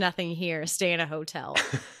 there's nothing here. Stay in a hotel.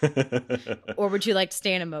 Or would you like to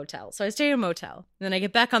stay in a motel? So I stay in a motel. And then I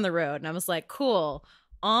get back on the road and I was like, cool.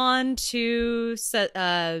 On to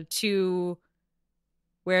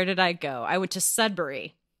where did I go? I went to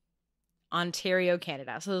Sudbury, Ontario,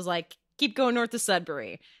 Canada. So it was like, keep going north to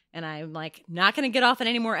Sudbury. And I'm like, not going to get off at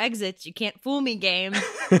any more exits. You can't fool me, game.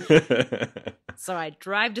 So I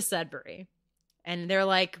drive to Sudbury. And they're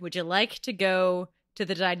like, would you like to go to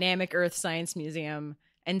the Dynamic Earth Science Museum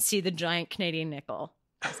and see the giant Canadian nickel?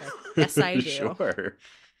 I was like, yes, I do. Sure.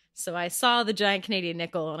 So I saw the giant Canadian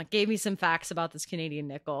nickel and it gave me some facts about this Canadian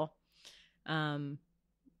nickel. And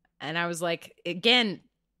I was like,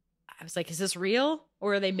 is this real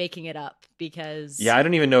or are they making it up? Because yeah, I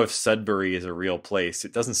don't even know if Sudbury is a real place.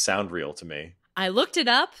 It doesn't sound real to me. I looked it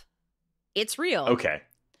up. It's real. Okay.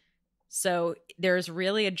 So there's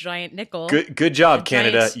really a giant nickel. Good job,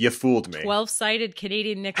 Canada. You fooled me. 12-sided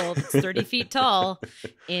Canadian nickel that's 30 feet tall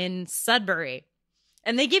in Sudbury.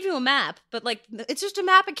 And they give you a map, but like it's just a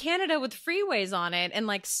map of Canada with freeways on it and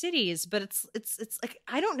like cities, but it's like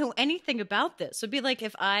I don't know anything about this. So it'd be like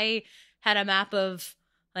if I had a map of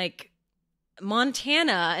like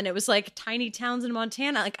Montana and it was like tiny towns in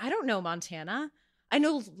Montana. Like I don't know Montana. I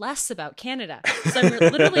know less about Canada. So I'm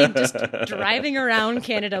literally just driving around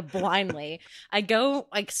Canada blindly. I go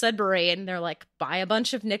like Sudbury and they're like, buy a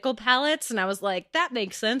bunch of nickel pallets. And I was like, that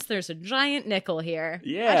makes sense. There's a giant nickel here.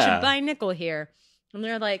 Yeah. I should buy nickel here. And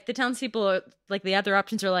they're like, the townspeople are like, the other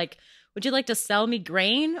options are like, would you like to sell me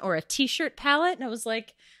grain or a t-shirt pallet? And I was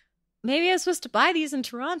like, maybe I was supposed to buy these in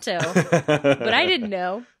Toronto, but I didn't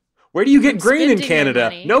know. Where do you get grain in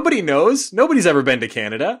Canada? Nobody knows. Nobody's ever been to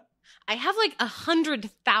Canada. I have like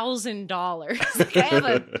 $100,000. Like I have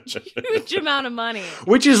a huge amount of money,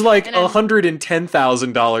 which is like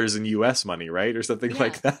 $110,000 in US money, right, or something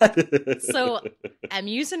like that. So I'm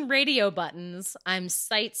using radio buttons. I'm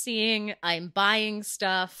sightseeing. I'm buying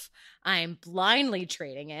stuff. I'm blindly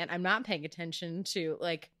trading it. I'm not paying attention to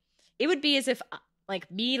like. It would be as if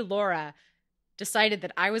like me, Laura, decided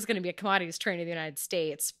that I was going to be a commodities trader in the United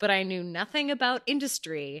States, but I knew nothing about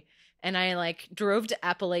industry. And I like drove to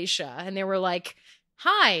Appalachia and they were like,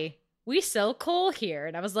 hi, we sell coal here.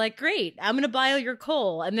 And I was like, great, I'm going to buy all your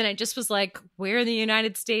coal. And then I just was like, where in the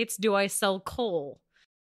United States do I sell coal?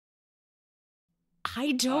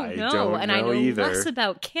 I don't know. And I know either. Less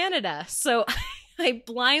about Canada. So I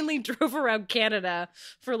blindly drove around Canada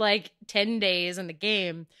for like 10 days in the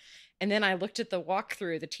game. And then I looked at the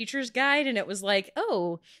walkthrough, the teacher's guide, and it was like,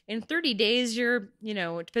 oh, in 30 days,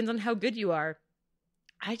 it depends on how good you are.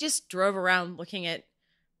 I just drove around looking at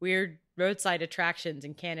weird roadside attractions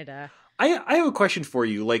in Canada. I have a question for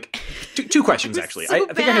you, like two questions actually. So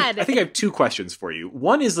I think I have two questions for you.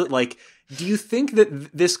 One is that like, do you think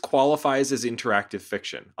that this qualifies as interactive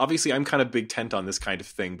fiction? Obviously, I'm kind of big tent on this kind of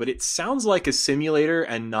thing, but it sounds like a simulator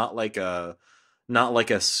and not like a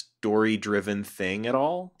story-driven thing at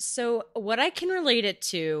all. So what I can relate it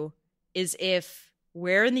to is if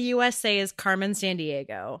Where in the USA is Carmen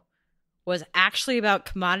Sandiego was actually about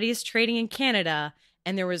commodities trading in Canada,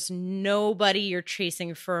 and there was nobody you're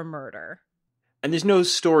chasing for a murder. And there's no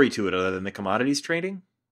story to it other than the commodities trading?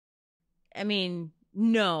 I mean,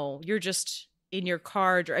 no. You're just in your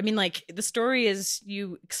car. I mean, like, the story is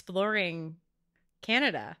you exploring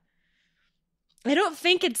Canada. I don't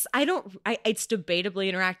think it's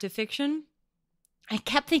debatably interactive fiction. I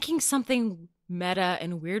kept thinking something meta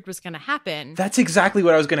and weird was going to happen. That's exactly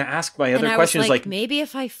what I was going to ask. My other question is like, maybe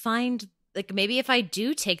if I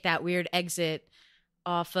do take that weird exit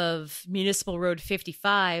off of Municipal Road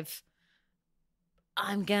 55,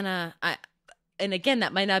 and again,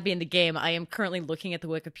 that might not be in the game. I am currently looking at the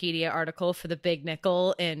Wikipedia article for the Big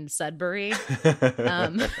Nickel in Sudbury.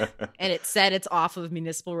 And it said it's off of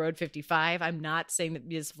Municipal Road 55. I'm not saying that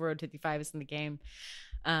Municipal Road 55 is in the game.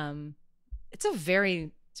 It's a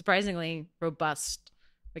very surprisingly robust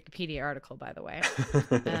Wikipedia article, by the way.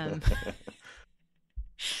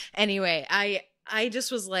 Anyway, I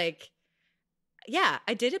just was like, yeah,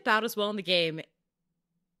 I did about as well in the game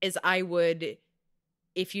as I would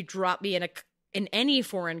if you drop me in any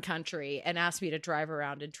foreign country and ask me to drive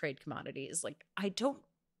around and trade commodities. Like, I don't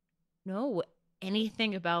know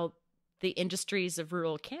anything about the industries of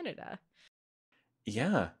rural Canada.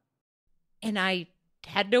 Yeah. and I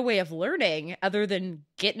had no way of learning other than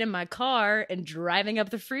getting in my car and driving up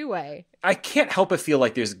the freeway. I can't help but feel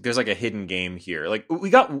like there's like a hidden game here. Like we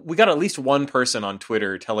got at least one person on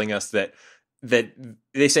Twitter telling us that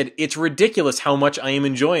they said it's ridiculous how much I am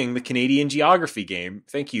enjoying the Canadian geography game.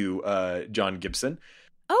 Thank you, John Gibson.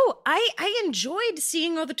 Oh, I enjoyed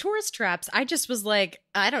seeing all the tourist traps. I just was like,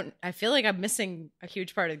 I feel like I'm missing a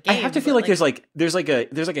huge part of the game. I have to feel like there's like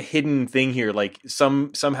a hidden thing here. Like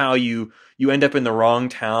somehow you end up in the wrong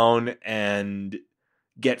town and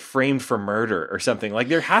get framed for murder or something. Like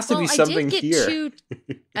there has to be something here.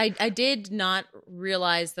 I did not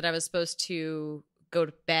realize that I was supposed to go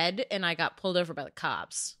to bed, and I got pulled over by the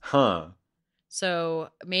cops. Huh. So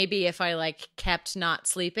maybe if I like kept not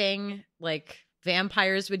sleeping, like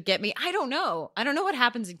vampires would get me. I don't know what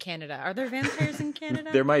happens in Canada. Are there vampires in Canada?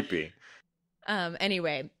 There might be.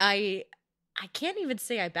 Anyway, I can't even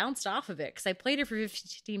say I bounced off of it because I played it for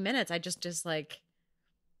 15 minutes. I just like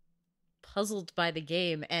puzzled by the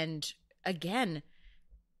game. And again,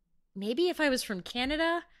 maybe if I was from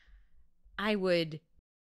Canada, I would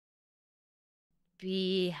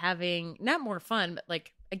be having not more fun, but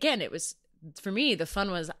like, again, it was, for me, the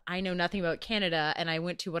fun was I know nothing about Canada, and I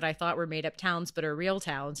went to what I thought were made up towns but are real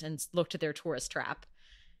towns and looked at their tourist trap.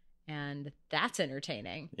 And that's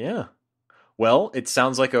entertaining. Yeah. Well, it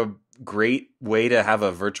sounds like a great way to have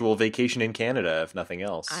a virtual vacation in Canada, if nothing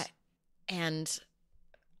else.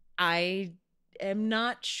 I am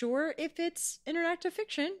not sure if it's interactive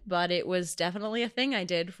fiction, but it was definitely a thing I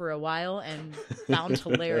did for a while and found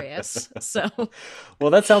hilarious. So,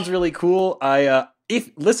 well, that sounds really cool.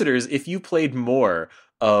 If listeners, if you played more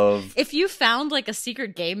of, if you found like a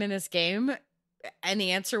secret game in this game, and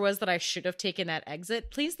the answer was that I should have taken that exit,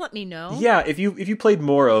 please let me know. Yeah, if you played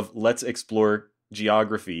more of Let's Explore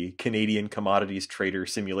Geography, Canadian Commodities Trader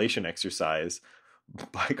Simulation Exercise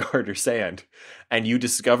by Carter Sand, and you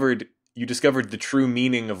discovered the true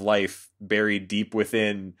meaning of life buried deep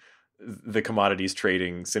within the commodities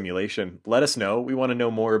trading simulation, let us know. We want to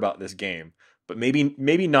know more about this game, but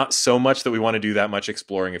maybe not so much that we want to do that much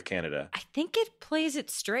exploring of Canada. I think it plays it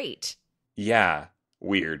straight. Yeah,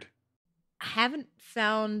 weird. I haven't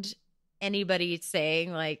found anybody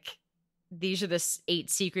saying like, these are the 8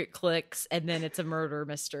 secret clicks and then it's a murder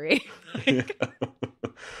mystery.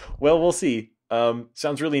 Well, we'll see.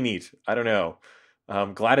 Sounds really neat. I don't know.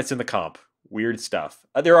 Glad it's in the comp. Weird stuff.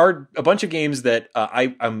 There are a bunch of games that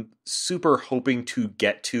I'm super hoping to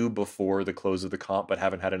get to before the close of the comp, but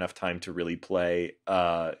haven't had enough time to really play.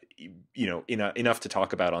 Enough to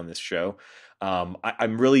talk about on this show.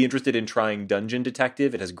 I'm really interested in trying Dungeon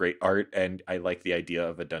Detective. It has great art, and I like the idea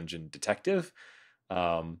of a dungeon detective.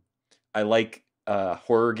 I like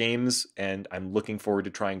horror games, and I'm looking forward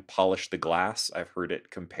to trying Polish the Glass. I've heard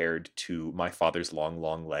it compared to My Father's Long,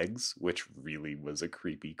 Long Legs, which really was a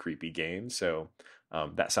creepy, creepy game. So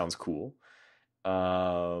that sounds cool.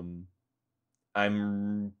 I'm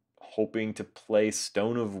hoping to play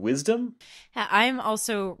Stone of Wisdom. I'm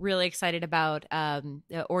also really excited about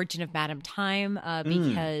the Origin of Madame Time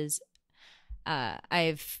because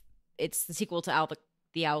it's the sequel to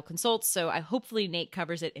The Owl Consults, so hopefully Nate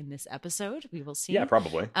covers it in this episode. We will see. Yeah,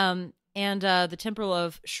 probably. And The Temple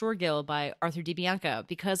of Shorgill by Arthur DiBianca,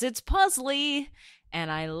 because it's puzzly, and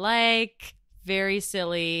I like very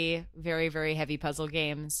silly, very, very heavy puzzle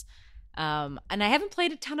games. And I haven't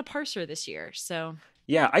played a ton of Parser this year, so...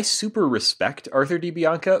 Yeah, I super respect Arthur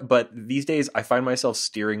DiBianca, but these days I find myself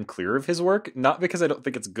steering clear of his work, not because I don't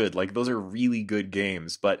think it's good. Like, those are really good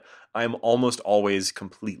games, but I'm almost always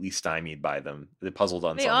completely stymied by them. The puzzle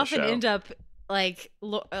dunce on the show. They often end up like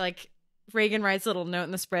Reagan writes a little note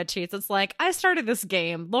in the spreadsheets. It's like, I started this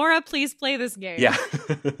game. Laura, please play this game. Yeah.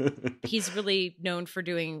 He's really known for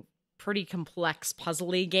doing pretty complex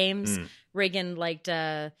puzzly games. Reagan liked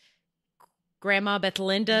Grandma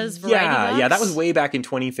Bethelinda's Variety Box. Yeah, that was way back in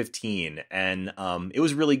 2015, and it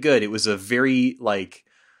was really good. It was a very like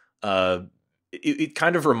it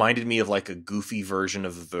kind of reminded me of like a goofy version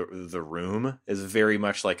of the Room. Is very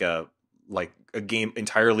much like a game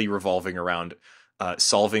entirely revolving around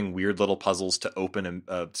solving weird little puzzles to open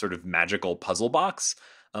a sort of magical puzzle box.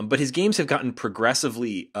 But his games have gotten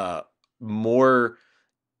progressively more.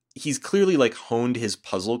 He's clearly like honed his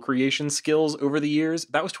puzzle creation skills over the years.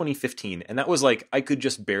 That was 2015. And that was like, I could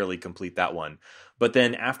just barely complete that one. But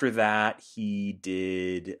then after that, he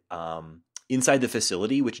did Inside the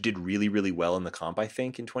Facility, which did really, really well in the comp, I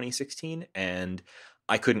think, in 2016. And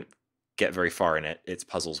I couldn't get very far in it. Its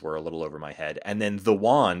puzzles were a little over my head. And then The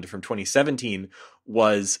Wand from 2017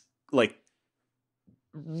 was like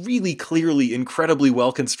really clearly incredibly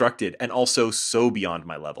well constructed and also so beyond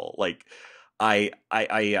my level. Like,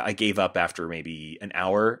 I gave up after maybe an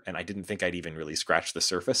hour, and I didn't think I'd even really scratched the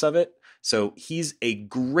surface of it. So he's a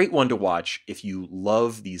great one to watch if you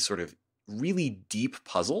love these sort of really deep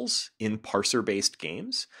puzzles in parser-based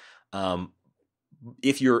games.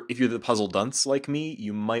 If you're the puzzle dunce like me,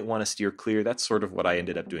 you might want to steer clear. That's sort of what I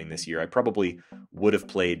ended up doing this year. I probably would have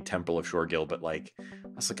played Temple of Shoregil, but like I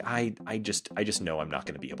was like, I just know I'm not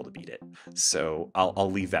going to be able to beat it. So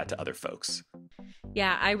I'll leave that to other folks.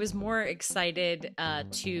 Yeah, I was more excited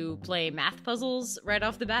to play math puzzles right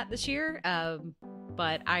off the bat this year,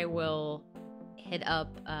 but I will hit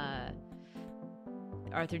up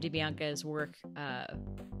Arthur DiBianca's work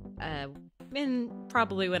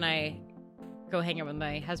probably when I go hang out with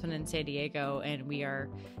my husband in San Diego and we are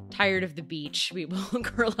tired of the beach. We will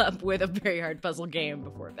curl up with a very hard puzzle game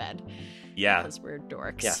before bed. Yeah. Because we're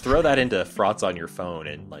dorks. Yeah, throw that into Frauds on your phone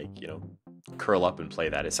and curl up and play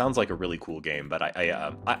that. It sounds like a really cool game, but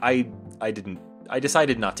I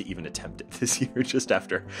decided not to even attempt it this year, just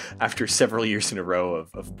after several years in a row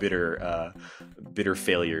of bitter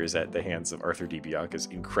failures at the hands of Arthur DiBianca's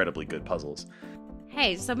incredibly good puzzles.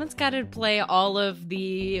 Hey, someone's got to play all of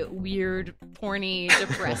the weird, porny,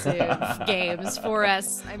 depressive games for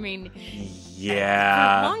us. I mean,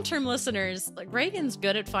 yeah. For long-term listeners, like Reagan's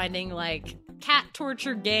good at finding like cat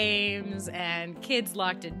torture games and kids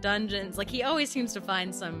locked in dungeons. Like he always seems to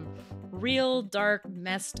find some real dark,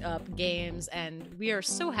 messed up games, and we are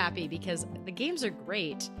so happy because the games are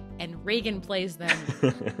great and Reagan plays them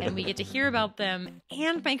and we get to hear about them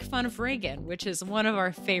and make fun of Reagan, which is one of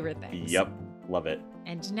our favorite things. Yep. Love it.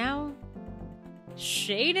 And now,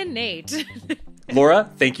 Shane and Nate. Laura,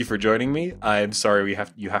 thank you for joining me. I'm sorry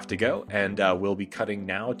you have to go, and we'll be cutting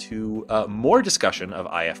now to more discussion of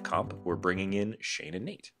IFComp. We're bringing in Shane and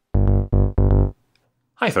Nate.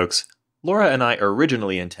 Hi, folks. Laura and I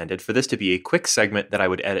originally intended for this to be a quick segment that I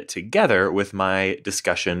would edit together with my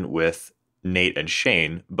discussion with Nate and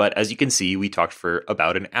Shane, but as you can see, we talked for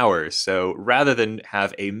about an hour. So rather than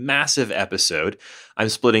have a massive episode, I'm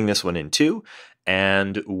splitting this one in two,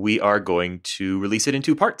 and we are going to release it in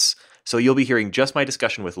two parts. So you'll be hearing just my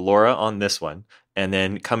discussion with Laura on this one, and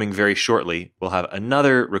then coming very shortly, we'll have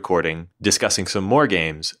another recording discussing some more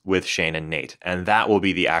games with Shane and Nate, and that will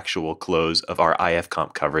be the actual close of our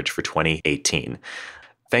IFComp coverage for 2018.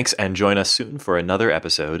 Thanks, and join us soon for another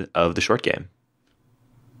episode of The Short Game.